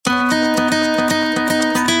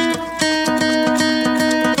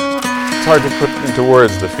hard to put into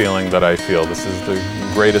words the feeling that I feel. This is the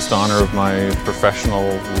greatest honor of my professional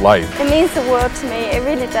life. It means the world to me, it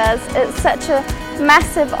really does. It's such a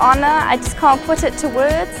massive honor, I just can't put it to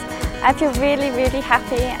words. I feel really, really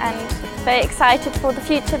happy and very excited for the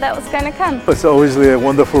future that was going to come. It's always a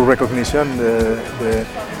wonderful recognition, the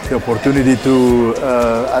opportunity to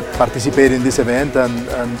participate in this event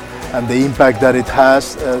and the impact that it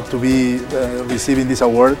has to be receiving this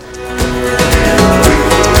award.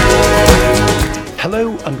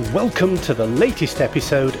 Hello and welcome to the latest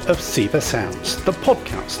episode of SIVA Sounds, the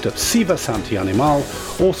podcast of SIVA Santé Animale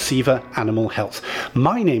or SIVA Animal Health.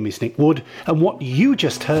 My name is Nick Wood, and what you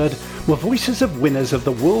just heard were voices of winners of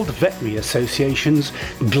the World Veterinary Association's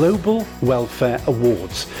Global Welfare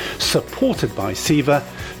Awards, supported by SIVA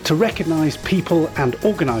to recognise people and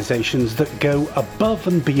organisations that go above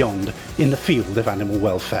and beyond in the field of animal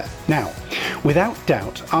welfare. Now, without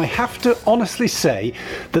doubt, I have to honestly say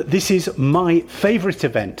that this is my favourite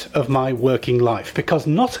event of my working life, because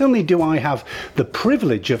not only do I have the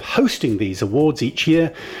privilege of hosting these awards each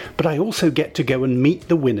year, but I also get to go and meet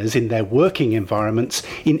the winners in their working environments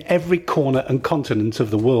in every corner and continent of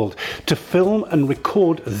the world to film and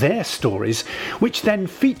record their stories, which then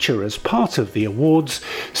feature as part of the awards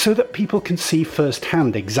so that people can see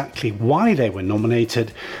firsthand exactly why they were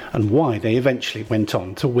nominated and why they eventually went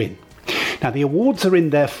on to win. Now, the awards are in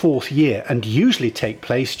their fourth year and usually take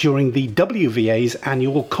place during the WVA's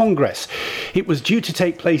annual Congress. It was due to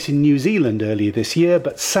take place in New Zealand earlier this year,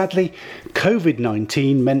 but sadly,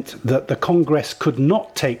 COVID-19 meant that the Congress could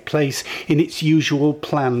not take place in its usual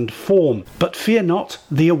planned form. But fear not,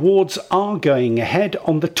 the awards are going ahead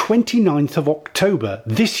on the 29th of October,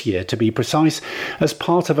 this year to be precise, as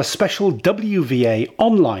part of a special WVA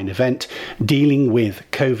online event dealing with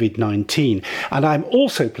COVID-19. And I'm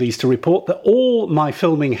also pleased to report that all my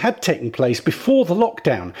filming had taken place before the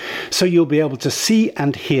lockdown, so you'll be able to see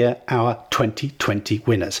and hear our 2020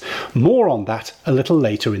 winners. More on that a little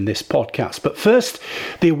later in this podcast. But first,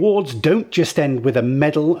 the awards don't just end with a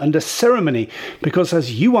medal and a ceremony, because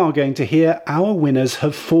as you are going to hear, our winners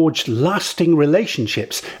have forged lasting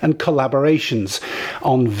relationships and collaborations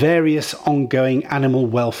on various ongoing animal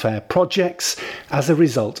welfare projects as a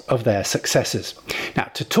result of their successes. Now,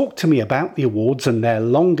 to talk to me about the awards and their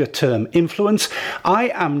longer-term influence,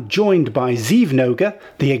 I am joined by Ziv Noga,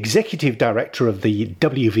 the Executive Director of the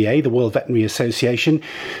WVA, the World Veterinary Association,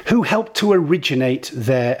 who helped to originate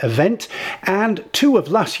their event, and two of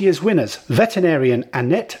last year's winners, veterinarian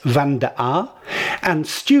Annette van der Aar and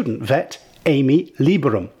student vet Amy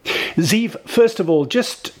Lieberum. Ziv, first of all,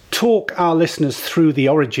 just talk our listeners through the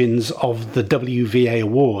origins of the WVA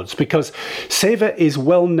Awards, because SIVA is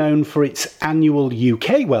well known for its annual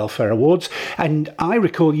UK Welfare Awards, and I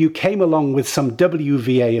recall you came along with some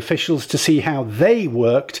WVA officials to see how they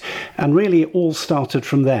worked, and really it all started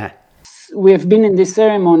from there. We have been in this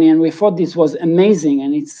ceremony and we thought this was amazing,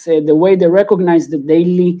 and it's the way they recognize the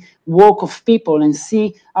daily work of people and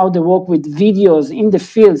see how they work with videos in the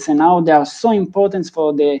fields and how they are so important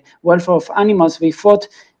for the welfare of animals. We thought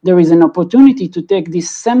there is an opportunity to take this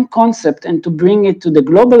same concept and to bring it to the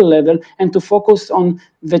global level and to focus on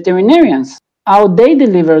veterinarians, how they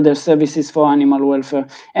deliver their services for animal welfare.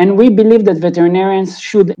 And we believe that veterinarians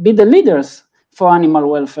should be the leaders for animal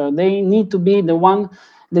welfare. They need to be the one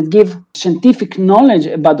that give scientific knowledge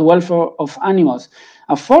about the welfare of animals.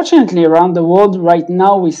 Unfortunately, around the world right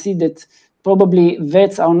now, we see that probably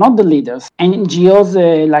vets are not the leaders.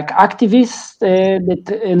 NGOs like activists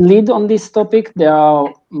that lead on this topic, there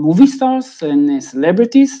are movie stars and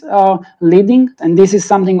celebrities are leading. And this is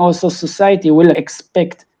something also society will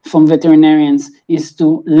expect from veterinarians, is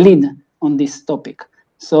to lead on this topic.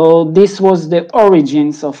 So this was the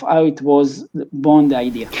origins of how it was born, the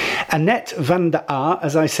idea. Annette van der Aar,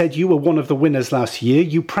 as I said, you were one of the winners last year.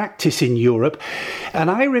 You practice in Europe.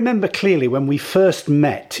 And I remember clearly when we first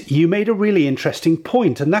met, you made a really interesting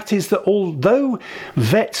point. And that is that although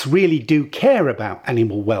vets really do care about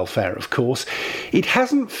animal welfare, of course, it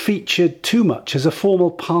hasn't featured too much as a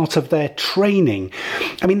formal part of their training.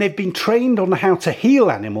 I mean, they've been trained on how to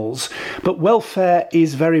heal animals, but welfare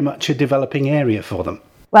is very much a developing area for them.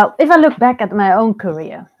 Well, if I look back at my own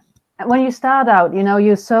career, when you start out,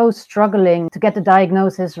 you're so struggling to get the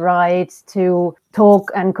diagnosis right, to talk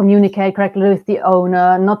and communicate correctly with the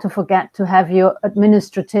owner, not to forget to have your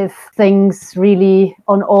administrative things really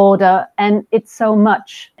on order. And it's so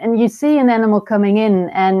much. And you see an animal coming in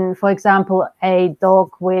and, for example, a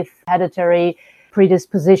dog with hereditary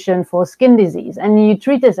predisposition for skin disease. And you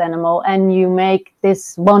treat this animal and you make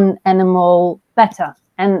this one animal better.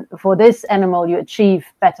 And for this animal, you achieve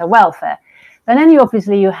better welfare. And then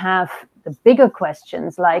you have the bigger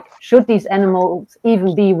questions, like should these animals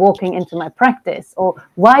even be walking into my practice, or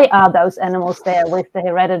why are those animals there with the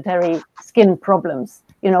hereditary skin problems,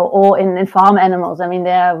 or in farm animals. I mean,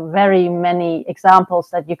 there are very many examples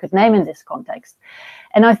that you could name in this context.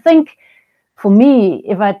 And I think for me,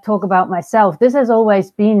 if I talk about myself, this has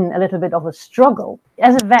always been a little bit of a struggle.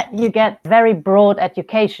 As a vet, you get very broad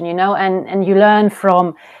education, and you learn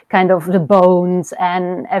from kind of the bones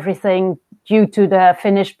and everything due to the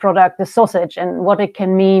finished product, the sausage, and what it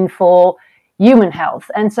can mean for human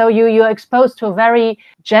health. And so you're exposed to a very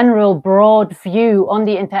general, broad view on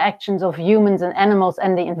the interactions of humans and animals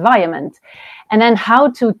and the environment. And then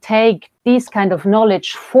how to take these kind of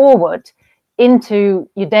knowledge forward into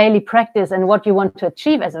your daily practice and what you want to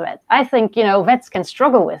achieve as a vet. I think, vets can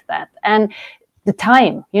struggle with that. And the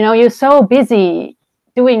time, you're so busy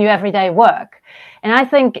doing your everyday work. And I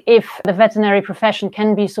think if the veterinary profession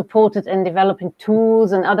can be supported in developing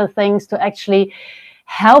tools and other things to actually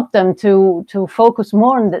help them to focus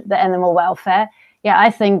more on the animal welfare,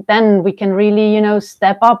 I think then we can really,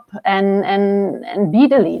 step up and be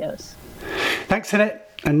the leaders. Thanks, Annette.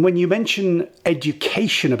 And when you mention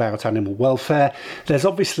education about animal welfare, there's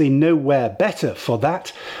obviously nowhere better for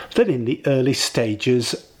that than in the early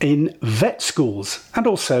stages in vet schools and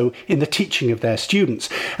also in the teaching of their students.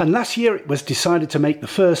 And last year it was decided to make the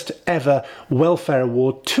first ever welfare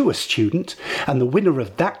award to a student. And the winner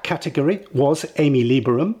of that category was Amy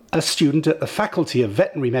Lieberum, a student at the Faculty of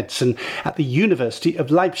Veterinary Medicine at the University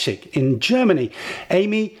of Leipzig in Germany.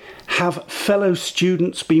 Amy, have fellow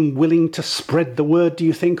students been willing to spread the word, do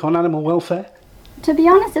you think, on animal welfare? To be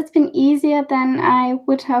honest, it's been easier than I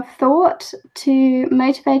would have thought to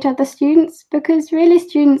motivate other students, because really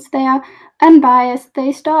students, they are unbiased.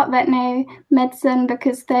 They start veterinary medicine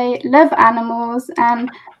because they love animals and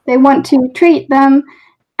they want to treat them.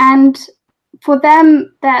 And for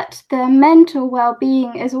them, that the mental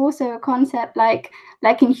well-being is also a concept like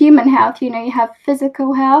in human health, you have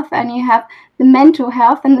physical health and you have the mental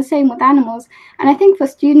health, and the same with animals. And I think for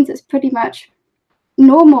students, it's pretty much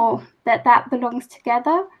normal that belongs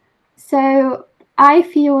together. So I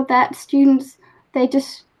feel that students, they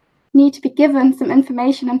just need to be given some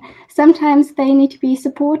information, and sometimes they need to be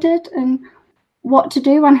supported in what to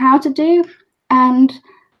do and how to do. And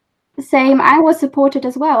the same, I was supported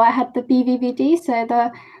as well. I had the BVVD,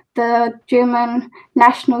 so the German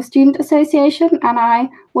National Student Association, and I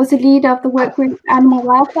was a leader of the work group Animal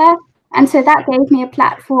Welfare. And so that gave me a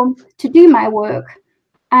platform to do my work.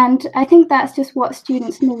 And I think that's just what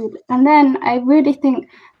students need. And then I really think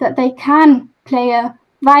that they can play a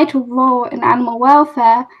vital role in animal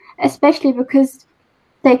welfare, especially because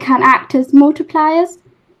they can act as multipliers.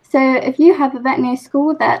 So if you have a veterinary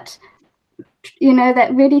school that,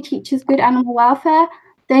 that really teaches good animal welfare,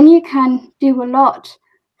 then you can do a lot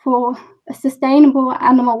for a sustainable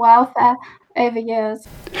animal welfare over years.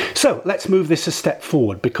 So let's move this a step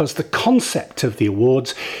forward, because the concept of the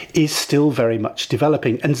awards is still very much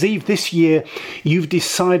developing. And Ziv, this year you've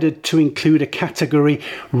decided to include a category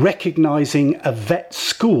recognising a vet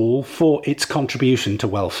school for its contribution to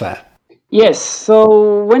welfare. Yes,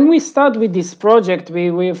 so when we start with this project,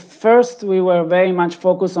 we were very much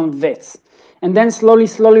focused on vets. And then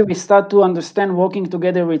slowly we start to understand, working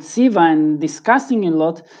together with SIVA and discussing a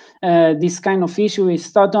lot this kind of issue, we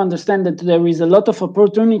start to understand that there is a lot of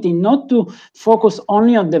opportunity not to focus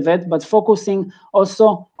only on the vet, but focusing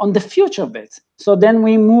also on the future vets. So then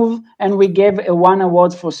we move and we gave one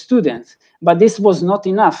award for students. But this was not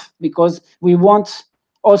enough, because we want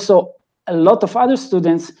also a lot of other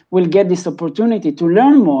students will get this opportunity to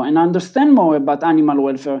learn more and understand more about animal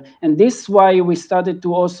welfare. And this is why we started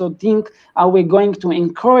to also think, are we going to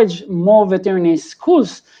encourage more veterinary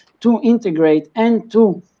schools to integrate and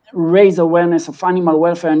to raise awareness of animal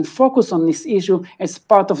welfare and focus on this issue as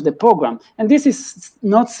part of the program. And this is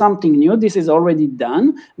not something new, this is already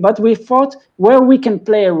done, but we thought where we can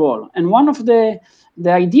play a role. And one of the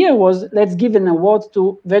idea was, let's give an award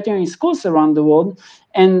to veterinary schools around the world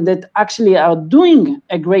and that actually are doing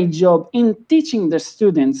a great job in teaching the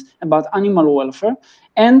students about animal welfare,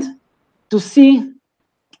 and to see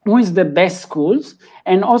who is the best schools,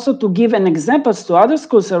 and also to give an examples to other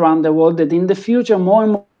schools around the world that in the future more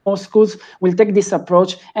and more schools will take this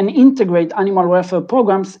approach and integrate animal welfare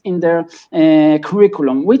programs in their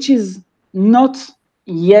curriculum, which is not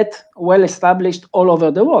yet well established all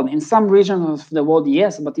over the world. In some regions of the world,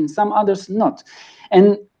 yes, but in some others, not.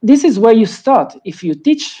 And this is where you start. If you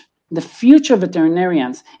teach the future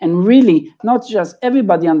veterinarians, and really not just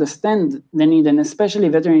everybody understand the need, and especially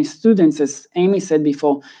veterinary students, as Amy said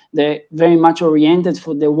before, they're very much oriented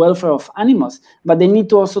for the welfare of animals, but they need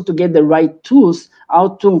to also to get the right tools,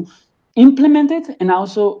 how to implement it and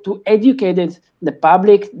also to educate the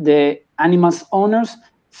public, the animals owners,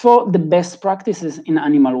 for the best practices in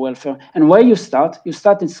animal welfare. And where you start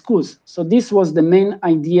in schools. So this was the main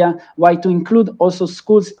idea why to include also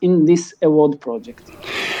schools in this award project.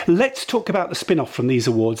 Let's talk about the spin-off from these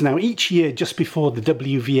awards. Now, each year, just before the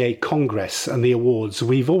WVA Congress and the awards,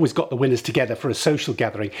 we've always got the winners together for a social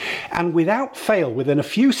gathering. And without fail, within a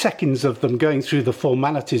few seconds of them going through the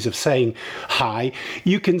formalities of saying hi,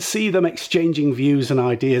 you can see them exchanging views and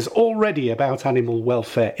ideas already about animal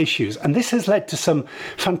welfare issues. And this has led to some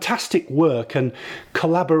fantastic work and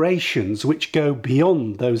collaborations which go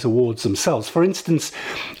beyond those awards themselves. For instance,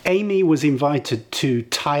 Amy was invited to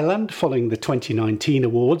Thailand following the 2019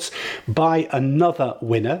 awards by another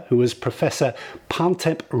winner, who was Professor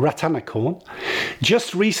Pantep Ratanakorn.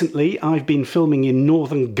 Just recently, I've been filming in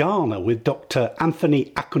northern Ghana with Dr. Anthony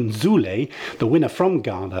Akunzule, the winner from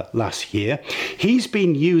Ghana last year. He's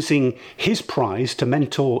been using his prize to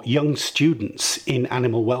mentor young students in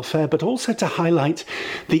animal welfare, but also to highlight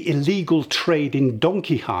the illegal trade in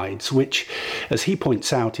donkey hides, which, as he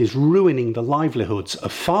points out, is ruining the livelihoods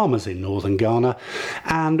of farmers in northern Ghana.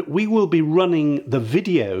 And we will be running the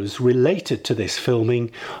videos related to this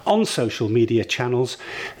filming on social media channels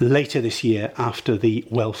later this year after the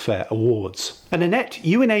Welfare Awards. And Annette,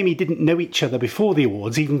 you and Amy didn't know each other before the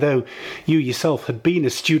awards, even though you yourself had been a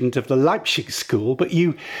student of the Leipzig School, but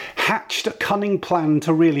you hatched a cunning plan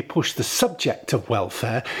to really push the subject of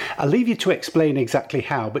welfare. I'll leave you to explain exactly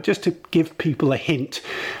how, but just to give people a hint,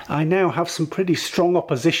 I now have some pretty strong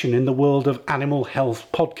opposition in the world of animal health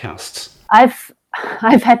podcasts.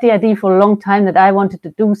 I've had the idea for a long time that I wanted to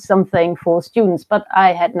do something for students, but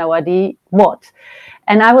I had no idea what.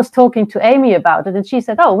 And I was talking to Amy about it, and she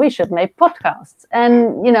said, "Oh, we should make podcasts."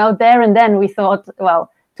 And, there and then we thought,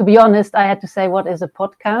 well, to be honest, I had to say, what is a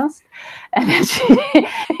podcast? And then she,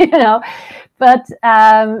 but,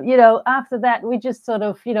 after that, we just sort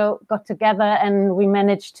of, got together and we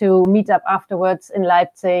managed to meet up afterwards in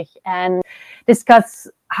Leipzig and discuss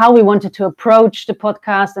how we wanted to approach the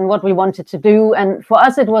podcast and what we wanted to do. And for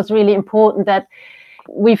us, it was really important that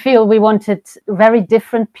we feel we wanted very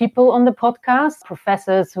different people on the podcast,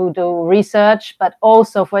 professors who do research, but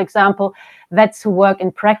also, for example, vets who work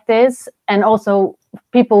in practice, and also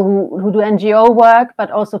people who do NGO work, but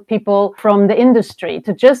also people from the industry,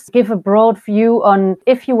 to just give a broad view on,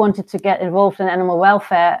 if you wanted to get involved in animal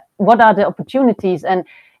welfare, what are the opportunities? And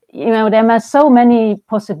there are so many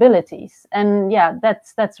possibilities. And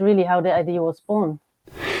that's really how the idea was born.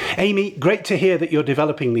 Amy, great to hear that you're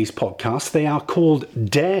developing these podcasts. They are called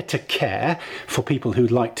Dare to Care, for people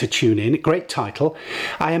who'd like to tune in. Great title.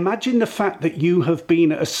 I imagine the fact that you have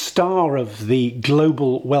been a star of the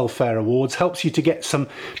Global Welfare Awards helps you to get some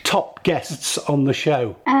top guests on the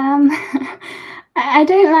show. I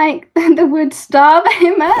don't like the word star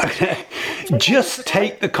very much. Just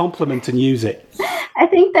take the compliment and use it. I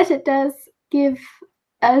think that it does give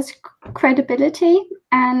us credibility,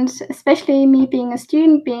 and especially me being a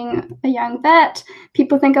student, being a young vet,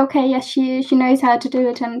 people think, okay, yes, she knows how to do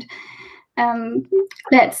it, and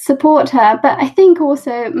let's support her. But I think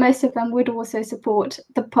also most of them would also support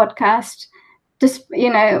the podcast, just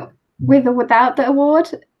with or without the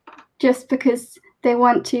award, just because they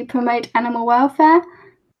want to promote animal welfare.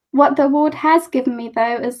 What the award has given me,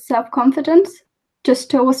 though, is self-confidence,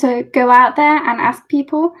 just to also go out there and ask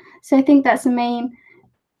people. So I think that's the main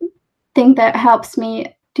thing that helps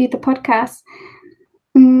me do the podcast.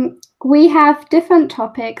 We have different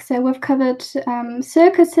topics. So we've covered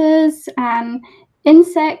circuses and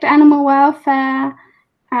insect animal welfare,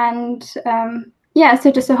 and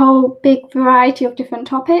so just a whole big variety of different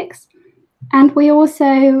topics. And we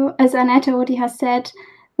also, as Annette already has said,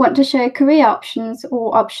 want to show career options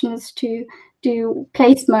or options to do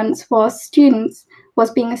placements for students,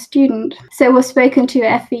 was being a student. So we've spoken to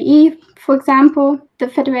FVE, for example, the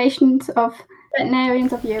Federations of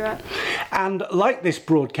Veterinarians of Europe. And like this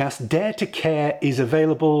broadcast, Dare to Care is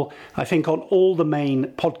available, I think, on all the main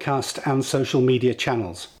podcast and social media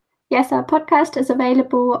channels. Yes, our podcast is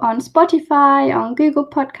available on Spotify, on Google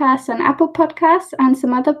Podcasts and Apple Podcasts, and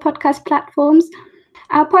some other podcast platforms.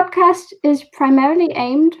 Our podcast is primarily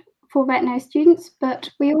aimed for veterinary students, but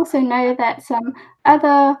we also know that some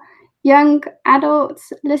other young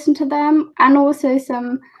adults listen to them, and also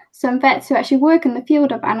some vets who actually work in the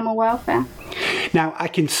field of animal welfare. Now, I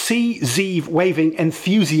can see Zeev waving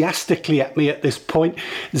enthusiastically at me at this point.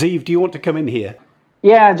 Zeev, do you want to come in here?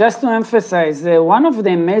 Yeah, just to emphasize, one of the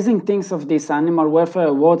amazing things of this Animal Welfare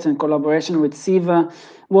Awards in collaboration with SIVA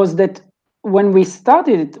was that when we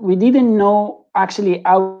started it, we didn't know actually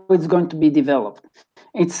how it's going to be developed.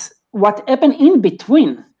 It's what happened in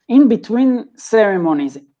between in between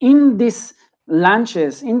ceremonies, in these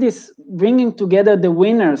lunches, in this bringing together the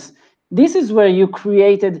winners, this is where you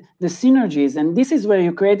created the synergies, and this is where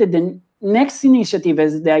you created the next initiative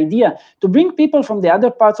as the idea to bring people from the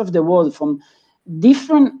other parts of the world, from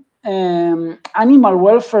different animal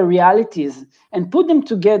welfare realities, and put them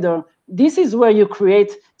together. This is where you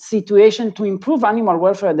create situation to improve animal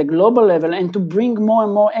welfare at the global level and to bring more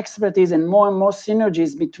and more expertise and more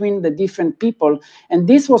synergies between the different people. And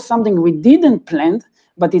this was something we didn't plan,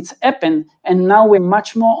 but it's happened. And now we're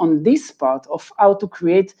much more on this part of how to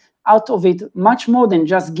create out of it much more than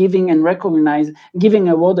just giving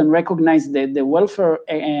award and recognize the welfare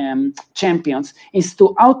champions, is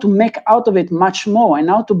to how to make out of it much more and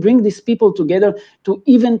how to bring these people together to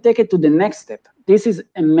even take it to the next step. This is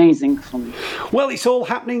amazing for me. Well, it's all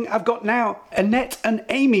happening. I've got now Annette and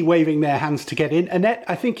Amy waving their hands to get in. Annette,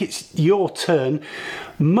 I think it's your turn.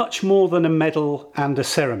 Much more than a medal and a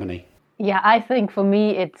ceremony. Yeah, I think for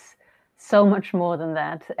me it's so much more than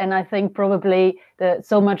that. And I think probably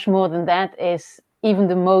so much more than that is even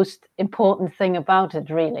the most important thing about it,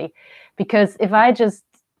 really. Because if I just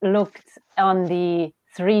looked on the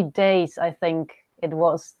 3 days, I think it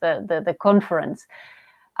was the conference,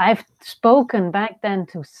 I've spoken back then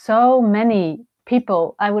to so many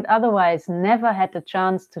people I would otherwise never had the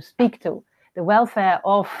chance to speak to. The welfare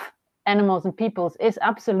of animals and peoples is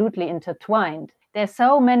absolutely intertwined. There's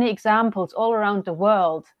so many examples all around the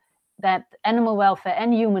world that animal welfare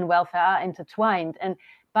and human welfare are intertwined. And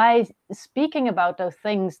by speaking about those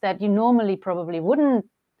things that you normally probably wouldn't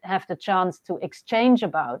have the chance to exchange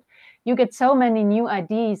about, you get so many new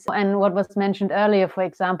ideas. And what was mentioned earlier, for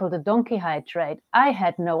example, the donkey hide trade, I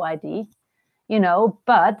had no idea,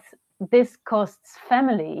 but this costs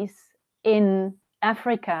families in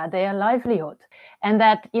Africa their livelihood. And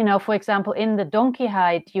that, for example, in the donkey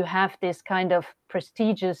hide, you have this kind of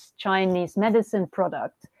prestigious Chinese medicine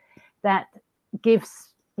product that gives,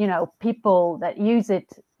 people that use it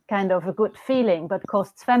kind of a good feeling, but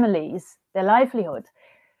costs families their livelihood.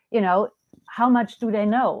 How much do they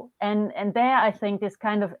know? And there, I think this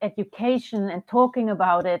kind of education and talking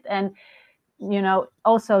about it, and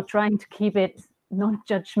also trying to keep it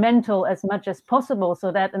non-judgmental as much as possible,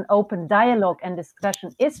 so that an open dialogue and discussion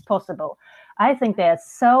is possible. I think there are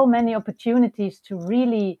so many opportunities to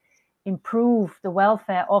really improve the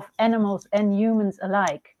welfare of animals and humans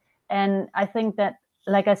alike. And I think that,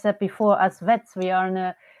 like I said before, as vets, we are in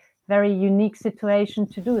a very unique situation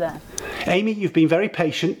to do that. Amy, you've been very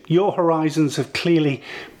patient. Your horizons have clearly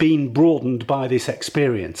been broadened by this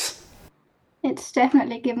experience. It's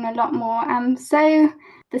definitely given a lot more. So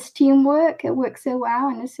this teamwork, it works so well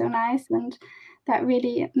and is so nice, and that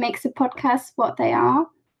really makes the podcasts what they are.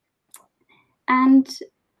 And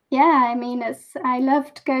yeah, I mean, I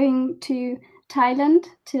loved going to Thailand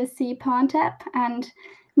to see Parntap and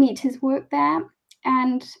meet his work there,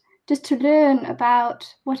 and just to learn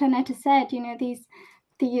about what Annette said,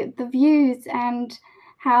 the views and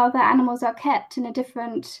how the animals are kept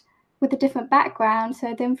with a different background.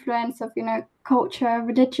 So the influence of culture,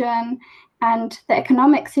 religion, and the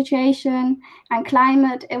economic situation and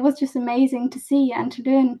climate. It was just amazing to see and to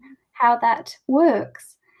learn how that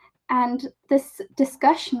works. And this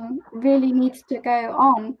discussion really needs to go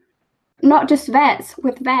on, not just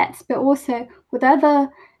with vets, but also with other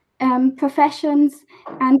professions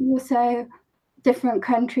and also different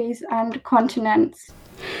countries and continents.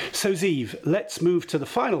 So Ziv, let's move to the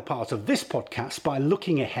final part of this podcast by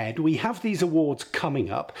looking ahead. We have these awards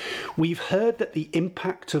coming up. We've heard that the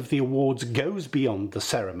impact of the awards goes beyond the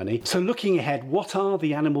ceremony. So looking ahead, what are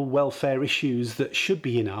the animal welfare issues that should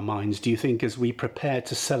be in our minds, do you think, as we prepare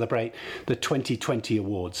to celebrate the 2020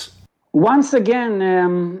 awards? Once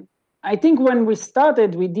again, I think when we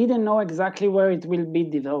started, we didn't know exactly where it will be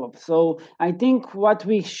developed. So I think what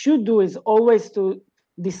we should do is always to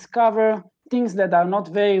discover things that are not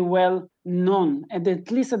very well known,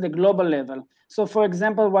 at least at the global level. So for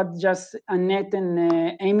example, what just Annette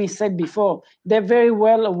and Amy said before, they're very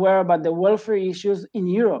well aware about the welfare issues in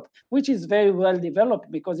Europe, which is very well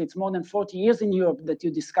developed because it's more than 40 years in Europe that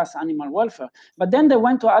you discuss animal welfare. But then they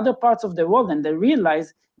went to other parts of the world and they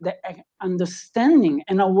realized the understanding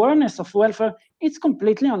and awareness of welfare, it's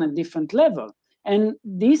completely on a different level. And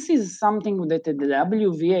this is something that at the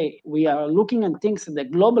WVA, we are looking at things at the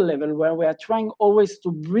global level where we are trying always to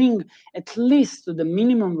bring at least to the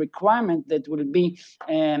minimum requirement that will be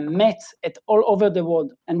met at all over the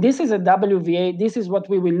world. And this is a WVA. This is what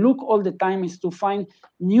we will look all the time, is to find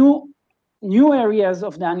new new areas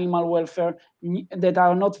of the animal welfare that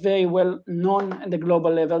are not very well known at the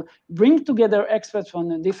global level, bring together experts from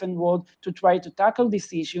the different world to try to tackle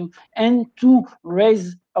this issue and to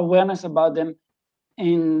raise awareness about them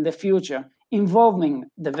in the future, involving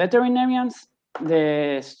the veterinarians,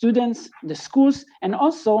 the students, the schools, and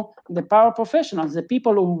also the paraprofessionals, the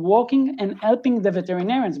people who are working and helping the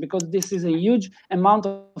veterinarians, because this is a huge amount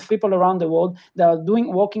of people around the world that are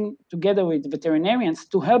working together with veterinarians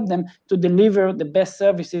to help them to deliver the best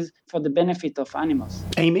services for the benefit of animals.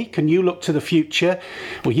 Amy, can you look to the future?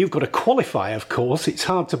 Well, you've got to qualify, of course. It's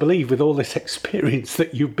hard to believe with all this experience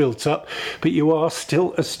that you've built up, but you are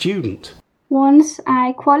still a student. Once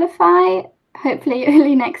I qualify, hopefully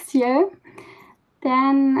early next year,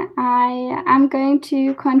 then I am going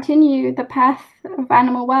to continue the path of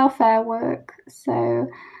animal welfare work. So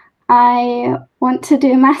I want to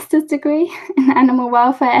do a master's degree in animal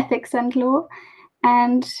welfare ethics and law.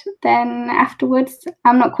 And then afterwards,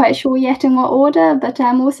 I'm not quite sure yet in what order, but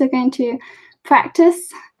I'm also going to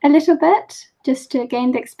practice a little bit just to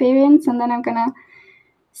gain the experience. And then I'm going to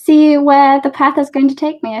see where the path is going to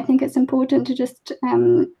take me. I think it's important to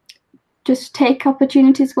just take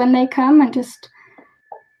opportunities when they come and just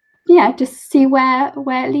see where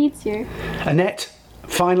it leads you. Annette,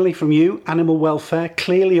 finally from you, animal welfare,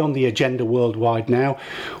 clearly on the agenda worldwide now.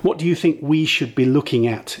 What do you think we should be looking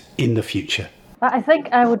at in the future? I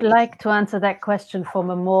think I would like to answer that question from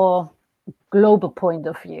a more global point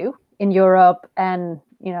of view. In Europe and,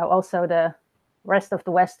 also the rest of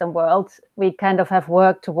the Western world, we kind of have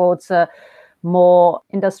worked towards a more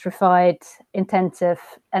industrified, intensive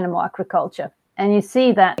animal agriculture. And you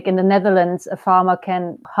see that in the Netherlands, a farmer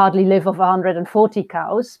can hardly live off 140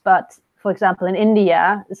 cows. But for example, in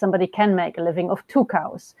India, somebody can make a living off 2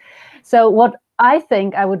 cows. So what I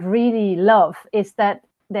think I would really love is that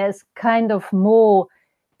there's kind of more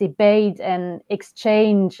debate and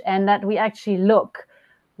exchange, and that we actually look,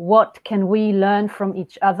 what can we learn from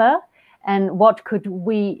each other? And what could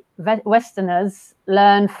we Westerners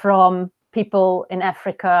learn from people in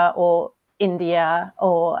Africa or India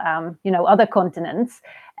or, other continents?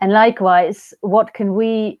 And likewise, what can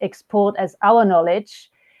we export as our knowledge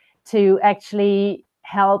to actually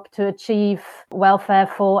help to achieve welfare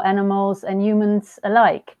for animals and humans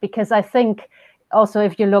alike? Because I think also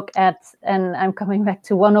if you look at, and I'm coming back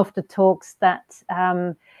to one of the talks that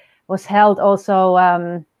was held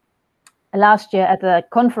also last year at the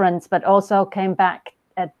conference, but also came back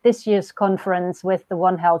at this year's conference with the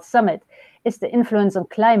One Health Summit, is the influence on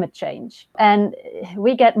climate change. And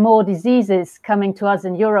we get more diseases coming to us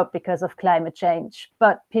in Europe because of climate change.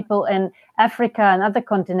 But people in Africa and other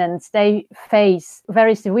continents, they face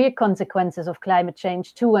very severe consequences of climate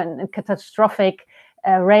change too, and catastrophic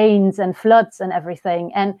rains and floods and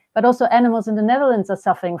everything. But also animals in the Netherlands are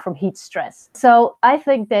suffering from heat stress. So I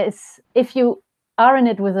think if you are in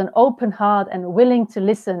it with an open heart and willing to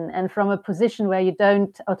listen, and from a position where you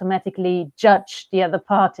don't automatically judge the other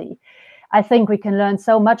party, I think we can learn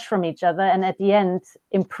so much from each other and at the end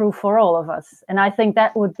improve for all of us. And I think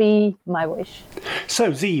that would be my wish.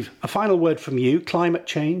 So Ziv, a final word from you. Climate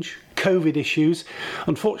change, COVID issues.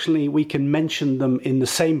 Unfortunately, we can mention them in the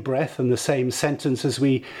same breath and the same sentence as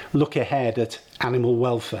we look ahead at animal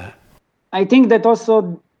welfare. I think that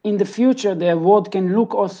also in the future, the world can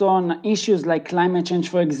look also on issues like climate change,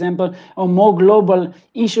 for example, or more global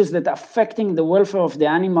issues that are affecting the welfare of the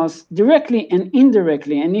animals directly and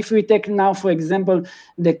indirectly. And if we take now, for example,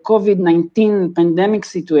 the COVID-19 pandemic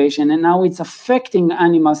situation, and how it's affecting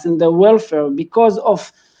animals and their welfare because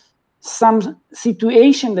of some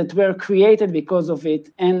situation that were created because of it,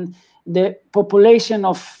 and the population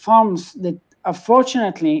of farms that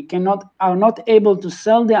unfortunately are not able to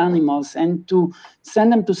sell the animals and to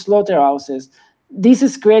send them to slaughterhouses. This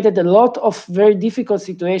has created a lot of very difficult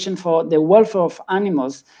situation for the welfare of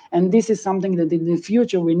animals, and this is something that in the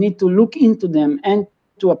future we need to look into them and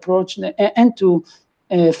to approach them and to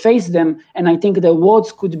face them. And I think the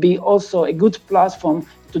awards could be also a good platform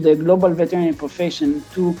to the global veterinary profession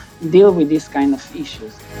to deal with these kind of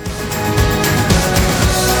issues.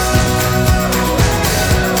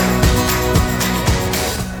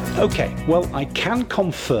 Okay, well, I can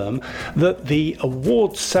confirm that the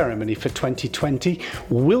awards ceremony for 2020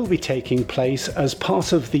 will be taking place as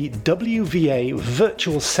part of the WVA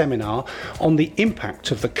virtual seminar on the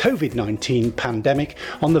impact of the COVID-19 pandemic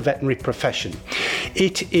on the veterinary profession.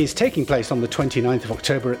 It is taking place on the 29th of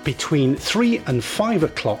October at between 3 and 5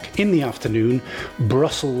 o'clock in the afternoon,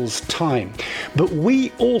 Brussels time. But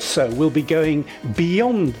we also will be going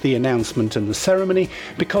beyond the announcement and the ceremony,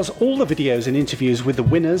 because all the videos and interviews with the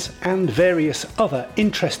winners and various other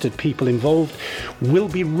interested people involved will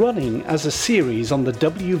be running as a series on the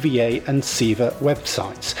WVA and CEVA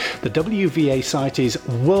websites. The WVA site is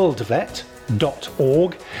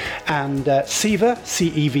worldvet.org and CEVA,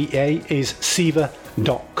 C-E-V-A, is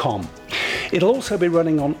ceva.com. It'll also be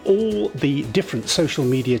running on all the different social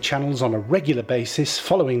media channels on a regular basis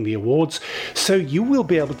following the awards, so you will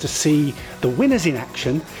be able to see the winners in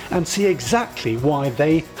action and see exactly why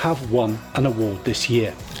they have won an award this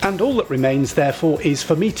year. And all that remains, therefore, is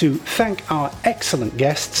for me to thank our excellent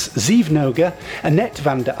guests, Ziv Noga, Annette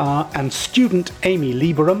van der Aar and student Amy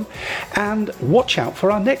Lieberum, and watch out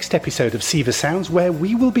for our next episode of CEVA Sounds, where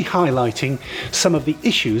we will be highlighting some of the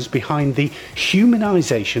issues behind the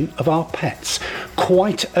humanisation of our pets.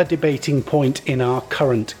 Quite a debating point in our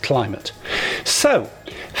current climate. So,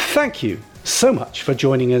 thank you so much for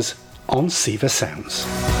joining us on CEVA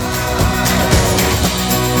Sounds.